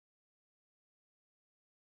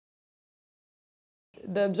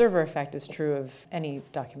The observer effect is true of any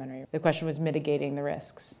documentary. The question was mitigating the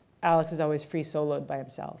risks. Alex is always free soloed by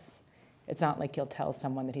himself. It's not like he'll tell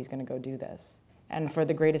someone that he's going to go do this. And for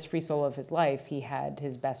the greatest free solo of his life, he had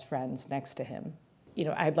his best friends next to him. You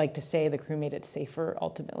know, I'd like to say the crew made it safer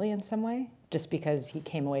ultimately in some way, just because he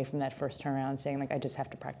came away from that first turnaround saying, like, I just have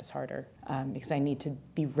to practice harder because I need to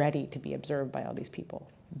be ready to be observed by all these people.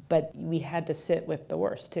 But we had to sit with the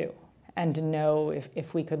worst too, and to know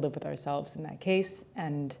if we could live with ourselves in that case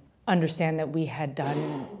and understand that we had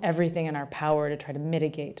done everything in our power to try to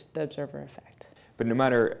mitigate the observer effect. But no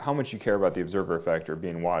matter how much you care about the observer effect or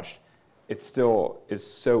being watched, it still is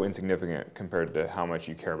so insignificant compared to how much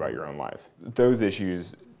you care about your own life. Those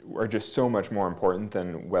issues are just so much more important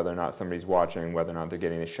than whether or not somebody's watching, whether or not they're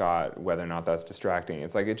getting the shot, whether or not that's distracting.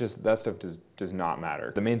 It's like that stuff does not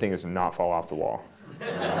matter. The main thing is to not fall off the wall.